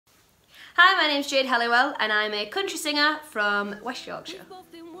Hi, my name's Jade Helliwell and I'm a country singer from West Yorkshire.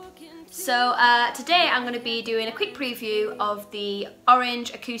 So today I'm going to be doing a quick preview of the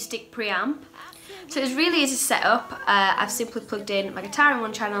Orange Acoustic preamp. So it's really easy to set up. I've simply plugged in my guitar in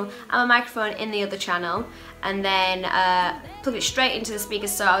one channel and my microphone in the other channel, and then plugged it straight into the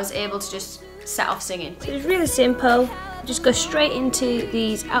speakers so I was able to just set off singing. So it's really simple. Just go straight into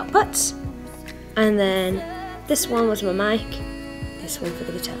these outputs, and then this one was my mic, this one for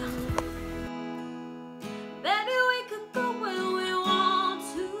the guitar.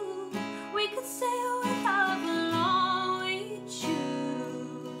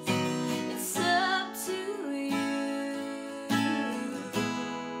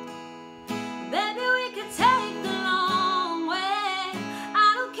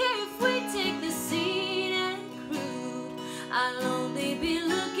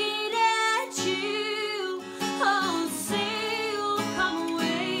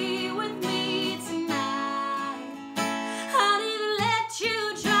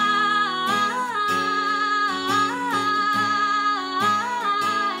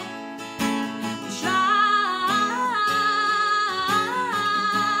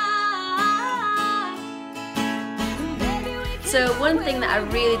 So one thing that I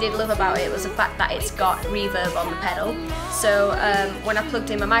really did love about it was the fact that it's got reverb on the pedal. So when I plugged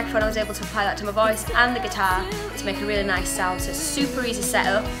in my microphone, I was able to apply that to my voice and the guitar to make a really nice sound. So it's super easy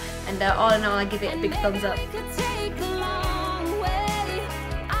setup, and all in all I give it a big thumbs up.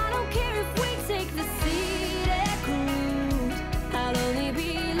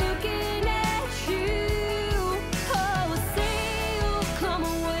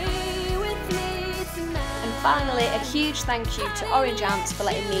 Finally, a huge thank you to Orange Amps for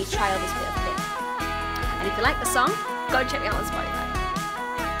letting me try on this bit of kit. And if you like the song, go and check me out on Spotify.